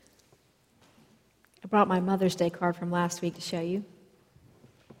brought my Mother's Day card from last week to show you.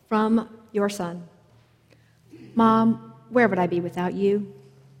 From your son. Mom, where would I be without you?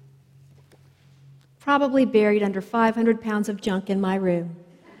 Probably buried under 500 pounds of junk in my room.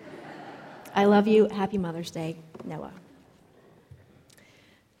 I love you. Happy Mother's Day, Noah.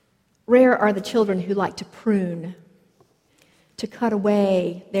 Rare are the children who like to prune, to cut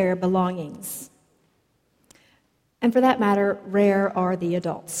away their belongings. And for that matter, rare are the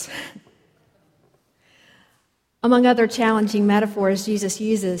adults. Among other challenging metaphors Jesus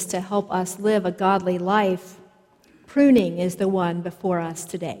uses to help us live a godly life, pruning is the one before us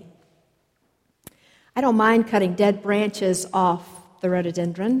today. I don't mind cutting dead branches off the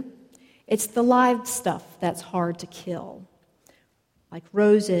rhododendron. It's the live stuff that's hard to kill, like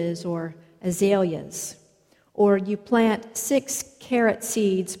roses or azaleas. Or you plant 6 carrot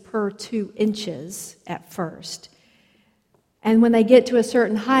seeds per 2 inches at first. And when they get to a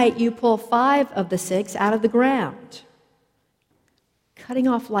certain height, you pull 5 of the 6 out of the ground. Cutting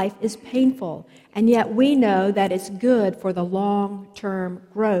off life is painful, and yet we know that it's good for the long-term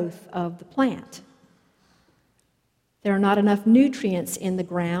growth of the plant. There are not enough nutrients in the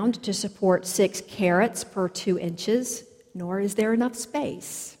ground to support 6 carrots per 2 inches, nor is there enough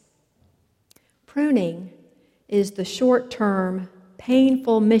space. Pruning is the short-term,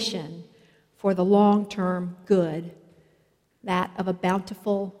 painful mission for the long-term good, that of a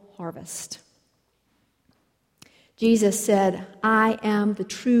bountiful harvest. Jesus said, I am the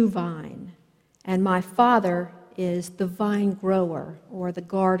true vine, and my Father is the vine grower or the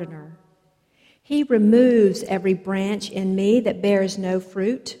gardener. He removes every branch in me that bears no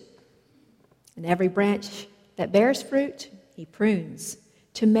fruit, and every branch that bears fruit, he prunes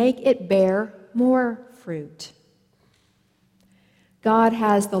to make it bear more fruit. God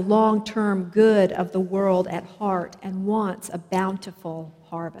has the long-term good of the world at heart and wants a bountiful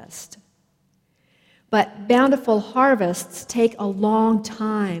harvest. But bountiful harvests take a long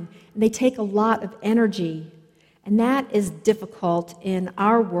time, and they take a lot of energy, and that is difficult in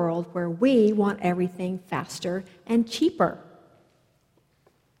our world where we want everything faster and cheaper.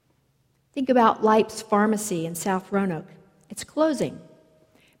 Think about Leip's Pharmacy in South Roanoke. It's closing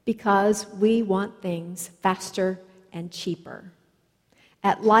because we want things faster and cheaper.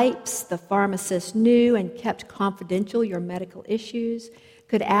 At Leip's, the pharmacist knew and kept confidential your medical issues,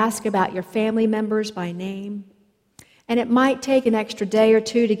 could ask about your family members by name. And it might take an extra day or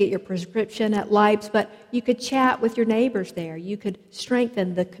 2 to get your prescription at Leip's, but you could chat with your neighbors there. You could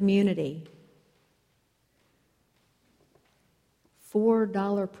strengthen the community.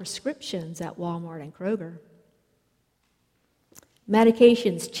 $4 prescriptions at Walmart and Kroger.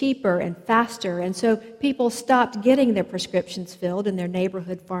 Medications cheaper and faster, and so people stopped getting their prescriptions filled in their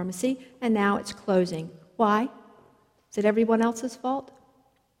neighborhood pharmacy, and now it's closing. Why? Is it everyone else's fault?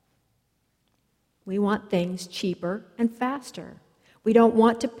 We want things cheaper and faster. We don't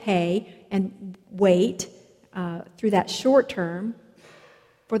want to pay and wait through that short term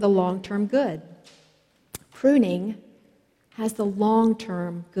for the long-term good. Pruning has the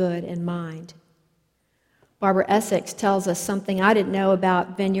long-term good in mind. Barbara Essex tells us something I didn't know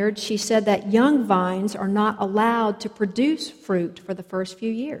about vineyards. She said that young vines are not allowed to produce fruit for the first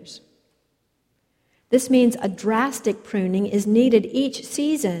few years. This means a drastic pruning is needed each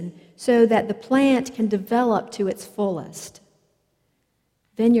season so that the plant can develop to its fullest.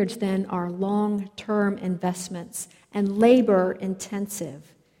 Vineyards, then, are long-term investments and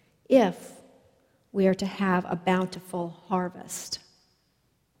labor-intensive if we are to have a bountiful harvest.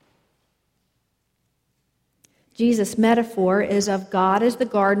 Jesus' metaphor is of God as the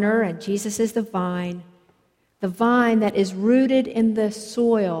gardener and Jesus as the vine that is rooted in the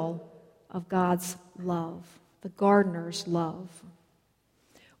soil of God's love, the gardener's love.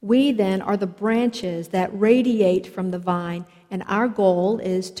 We then are the branches that radiate from the vine, and our goal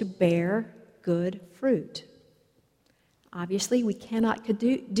is to bear good fruit. Obviously, we cannot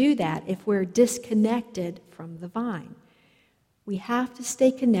do that if we're disconnected from the vine. We have to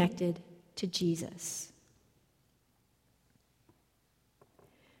stay connected to Jesus.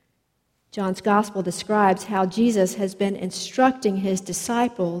 John's Gospel describes how Jesus has been instructing his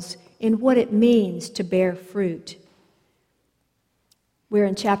disciples in what it means to bear fruit. We're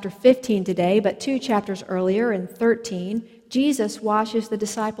in chapter 15 today, but 2 chapters earlier, in 13, Jesus washes the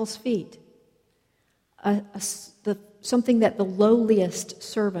disciples' feet, something that the lowliest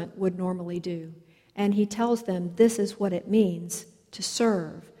servant would normally do. And he tells them this is what it means to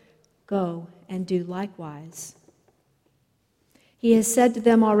serve. Go and do likewise. He has said to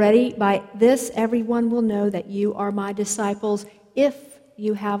them already, by this everyone will know that you are my disciples if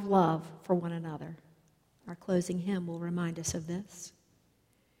you have love for one another. Our closing hymn will remind us of this.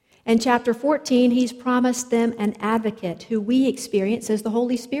 In chapter 14, he's promised them an advocate who we experience as the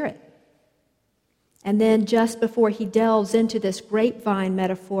Holy Spirit. And then just before he delves into this grapevine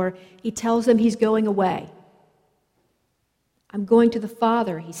metaphor, he tells them he's going away. I'm going to the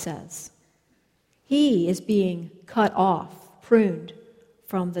Father, he says. He is being cut off, pruned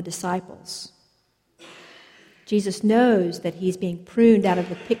from the disciples. Jesus knows that he's being pruned out of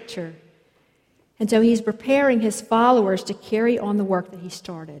the picture. And so he's preparing his followers to carry on the work that he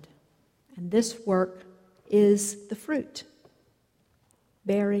started. And this work is the fruit,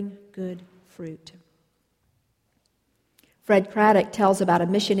 bearing good fruit. Fred Craddock tells about a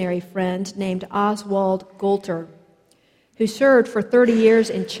missionary friend named Oswald Golter, who served for 30 years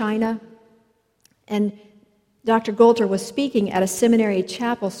in China. And Dr. Golter was speaking at a seminary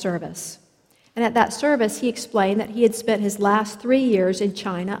chapel service. And at that service, he explained that he had spent his last 3 years in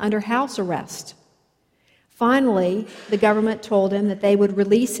China under house arrest. Finally, the government told him that they would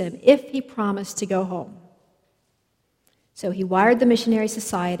release him if he promised to go home. So he wired the Missionary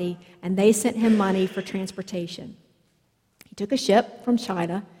Society, and they sent him money for transportation. He took a ship from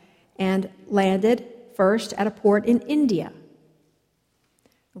China and landed first at a port in India.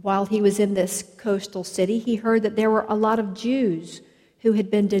 While he was in this coastal city, he heard that there were a lot of Jews who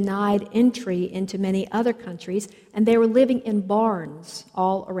had been denied entry into many other countries, and they were living in barns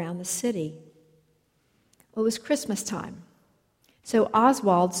all around the city. Well, it was Christmas time, so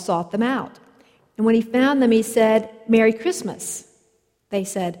Oswald sought them out. And when he found them, he said, "Merry Christmas." They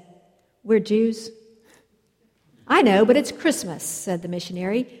said, "We're Jews." "I know, but it's Christmas," said the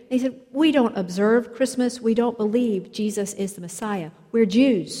missionary. They said, "We don't observe Christmas. We don't believe Jesus is the Messiah. We're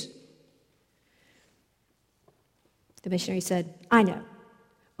Jews." The missionary said, "I know,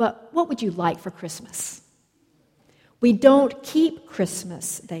 but what would you like for Christmas?" "We don't keep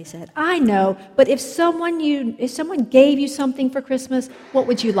Christmas," they said. "I know, but if someone gave you something for Christmas, what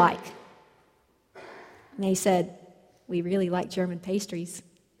would you like?" And they said, "We really like German pastries."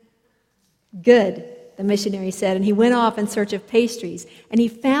 "Good," the missionary said, and he went off in search of pastries, and he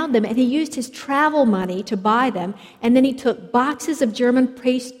found them, and he used his travel money to buy them, and then he took boxes of German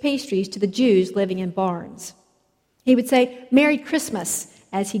pastries to the Jews living in barns. He would say, "Merry Christmas,"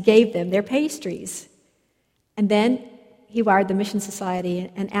 as he gave them their pastries. And then he wired the Mission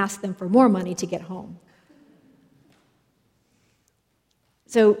Society and asked them for more money to get home.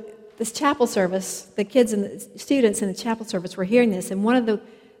 So this chapel service, the kids and the students in the chapel service were hearing this, and one of the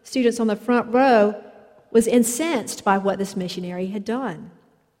students on the front row was incensed by what this missionary had done.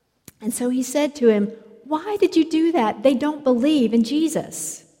 And so he said to him, "Why did you do that? They don't believe in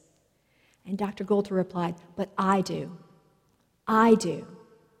Jesus." And Dr. Golter replied, "But I do. I do."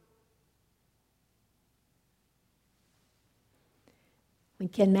 When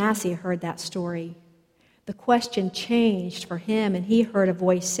Ken Massey heard that story, the question changed for him, and he heard a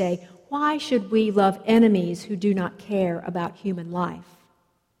voice say, "Why should we love enemies who do not care about human life?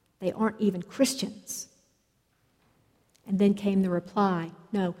 They aren't even Christians." And then came the reply,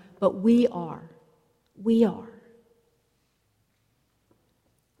 "No, but we are. We are."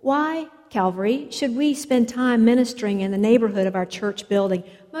 Why, Calvary, should we spend time ministering in the neighborhood of our church building?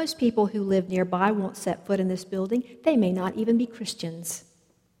 Most people who live nearby won't set foot in this building. They may not even be Christians.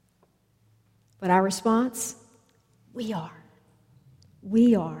 But our response? We are.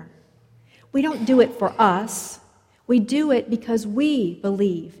 We are. We don't do it for us. We do it because we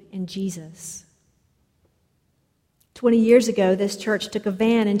believe in Jesus. 20 years ago, this church took a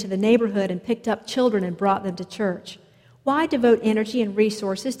van into the neighborhood and picked up children and brought them to church. Why devote energy and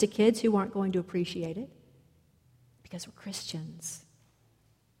resources to kids who aren't going to appreciate it? Because we're Christians.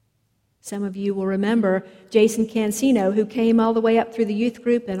 Some of you will remember Jason Cancino, who came all the way up through the youth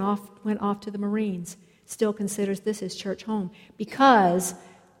group and went off to the Marines, still considers this his church home because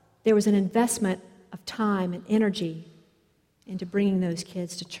there was an investment of time and energy into bringing those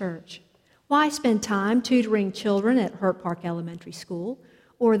kids to church. Why spend time tutoring children at Hurt Park Elementary School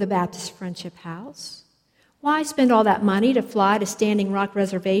or the Baptist Friendship House? Why spend all that money to fly to Standing Rock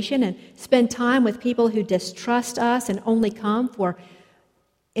Reservation and spend time with people who distrust us and only come for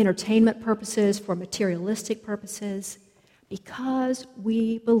entertainment purposes, for materialistic purposes? Because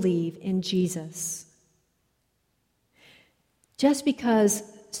we believe in Jesus. Just because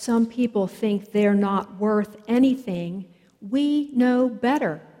some people think they're not worth anything, we know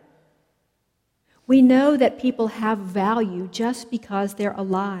better. We know that people have value just because they're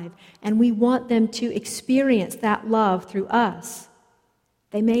alive, and we want them to experience that love through us.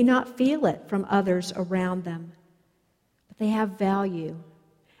 They may not feel it from others around them, but they have value,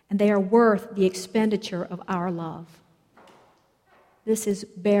 and they are worth the expenditure of our love. This is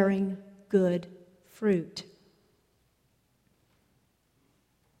bearing good fruit.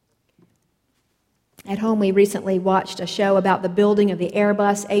 At home, we recently watched a show about the building of the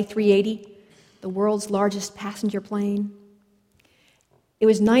Airbus A380, the world's largest passenger plane. It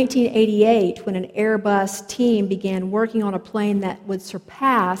was 1988 when an Airbus team began working on a plane that would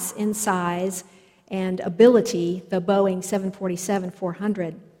surpass in size and ability the Boeing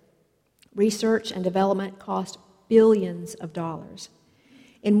 747-400. Research and development cost billions of dollars.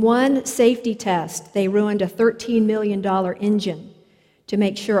 In one safety test, they ruined a $13 million engine to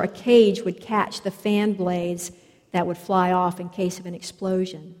make sure a cage would catch the fan blades that would fly off in case of an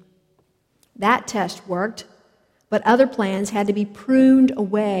explosion. That test worked, but other plans had to be pruned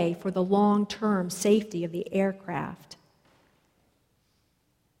away for the long-term safety of the aircraft.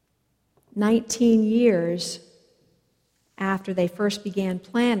 19 years after they first began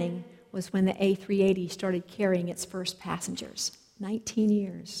planning was when the A380 started carrying its first passengers. 19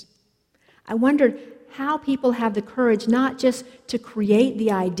 years. I wondered how people have the courage not just to create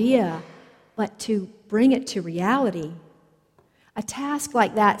the idea, but to bring it to reality. A task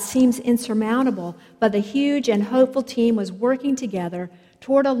like that seems insurmountable, but the huge and hopeful team was working together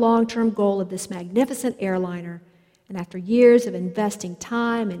toward a long-term goal of this magnificent airliner, and after years of investing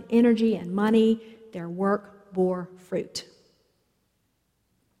time and energy and money, their work bore fruit.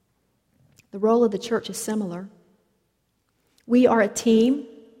 The role of the church is similar. We are a team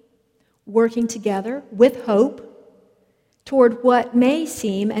working together with hope toward what may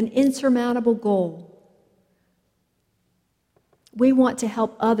seem an insurmountable goal. We want to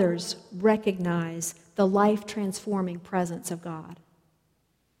help others recognize the life-transforming presence of God.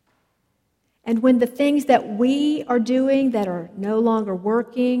 And when the things that we are doing that are no longer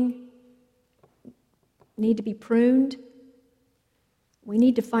working need to be pruned, we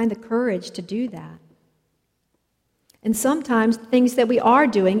need to find the courage to do that. And sometimes things that we are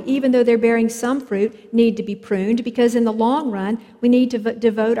doing, even though they're bearing some fruit, need to be pruned because in the long run, we need to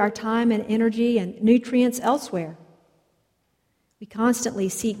devote our time and energy and nutrients elsewhere. We constantly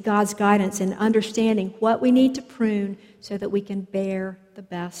seek God's guidance in understanding what we need to prune so that we can bear the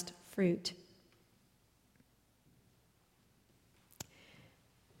best fruit.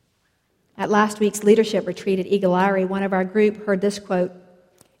 At last week's leadership retreat at Eagle Eyrie, one of our group heard this quote,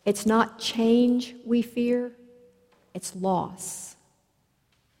 "It's not change we fear, it's loss."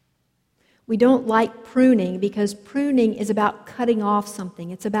 We don't like pruning because pruning is about cutting off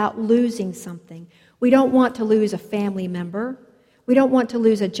something. It's about losing something. We don't want to lose a family member. We don't want to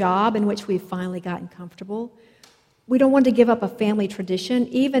lose a job in which we've finally gotten comfortable. We don't want to give up a family tradition,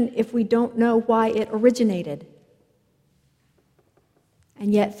 even if we don't know why it originated.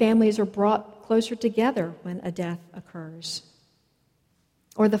 And yet families are brought closer together when a death occurs.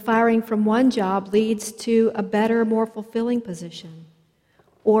 Or the firing from one job leads to a better, more fulfilling position.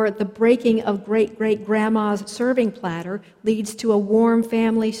 Or the breaking of great-great-grandma's serving platter leads to a warm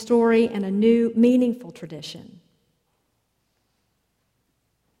family story and a new, meaningful tradition.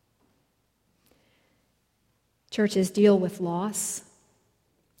 Churches deal with loss.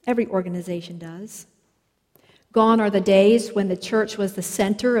 Every organization does. Gone are the days when the church was the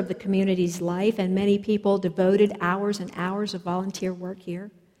center of the community's life and many people devoted hours and hours of volunteer work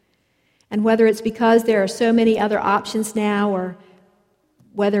here. And whether it's because there are so many other options now, or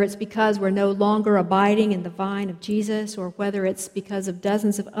whether it's because we're no longer abiding in the vine of Jesus, or whether it's because of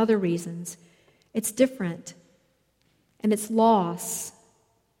dozens of other reasons, it's different. And it's loss.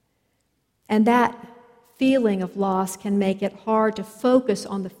 And that feeling of loss can make it hard to focus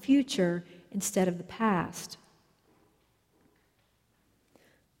on the future instead of the past.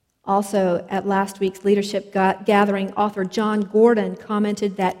 Also, at last week's leadership gathering, author John Gordon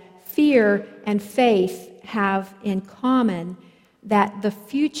commented that fear and faith have in common that the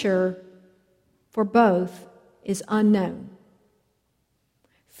future for both is unknown.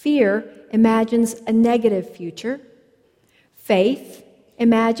 Fear imagines a negative future. Faith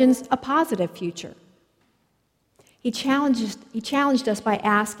imagines a positive future. He challenged us by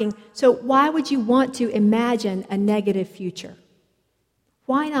asking, so why would you want to imagine a negative future?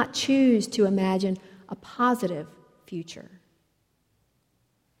 Why not choose to imagine a positive future?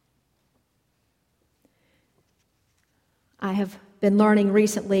 I have been learning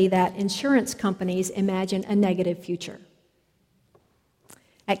recently that insurance companies imagine a negative future.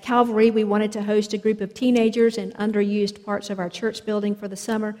 At Calvary, we wanted to host a group of teenagers in underused parts of our church building for the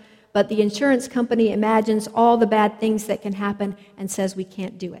summer, but the insurance company imagines all the bad things that can happen and says we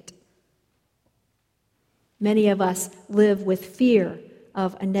can't do it. Many of us live with fear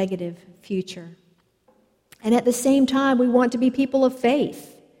of a negative future. And at the same time, we want to be people of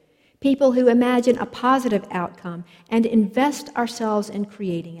faith, people who imagine a positive outcome and invest ourselves in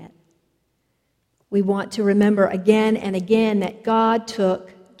creating it. We want to remember again and again that God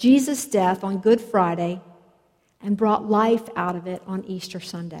took Jesus' death on Good Friday and brought life out of it on Easter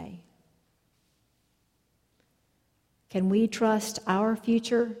Sunday. Can we trust our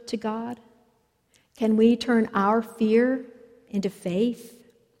future to God? Can we turn our fear into faith?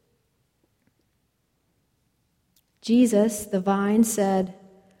 Jesus, the vine, said,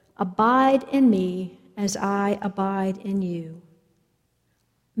 "Abide in me as I abide in you.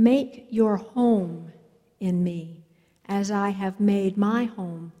 Make your home in me as I have made my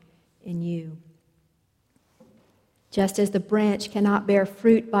home in you." Just as the branch cannot bear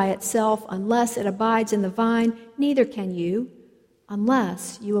fruit by itself unless it abides in the vine, neither can you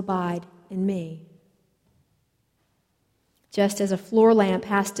unless you abide in me. Just as a floor lamp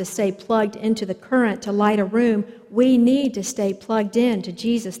has to stay plugged into the current to light a room, we need to stay plugged in to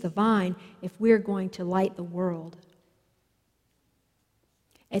Jesus the vine if we're going to light the world.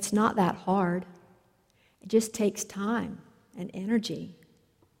 It's not that hard. It just takes time and energy.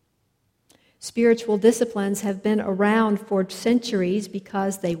 Spiritual disciplines have been around for centuries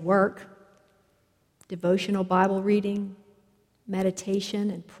because they work. Devotional Bible reading,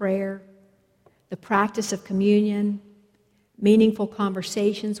 meditation and prayer, the practice of communion, meaningful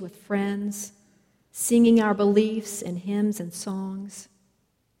conversations with friends, singing our beliefs in hymns and songs.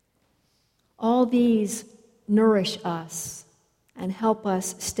 All these nourish us and help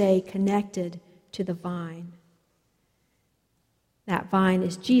us stay connected to the vine. That vine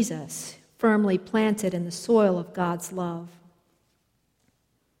is Jesus, firmly planted in the soil of God's love.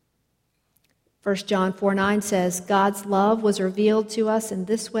 1 John 4:9 says, "God's love was revealed to us in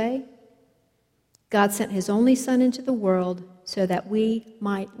this way. God sent his only Son into the world so that we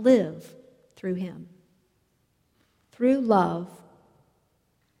might live through him." Through love,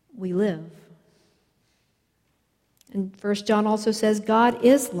 we live. And 1 John also says, God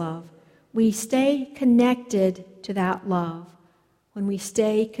is love. We stay connected to that love when we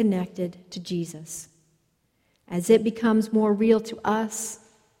stay connected to Jesus. As it becomes more real to us,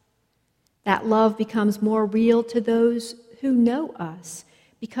 that love becomes more real to those who know us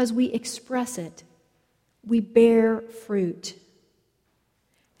because we express it. We bear fruit.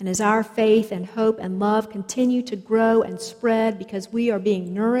 And as our faith and hope and love continue to grow and spread because we are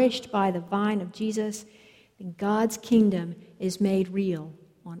being nourished by the vine of Jesus, then God's kingdom is made real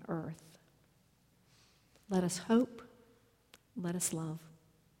on earth. Let us hope, let us love,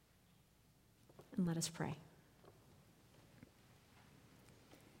 and let us pray.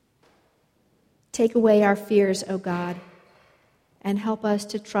 Take away our fears, O God, and help us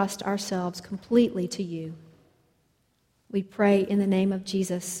to trust ourselves completely to you. We pray in the name of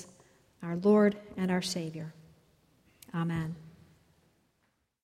Jesus, our Lord and our Savior. Amen.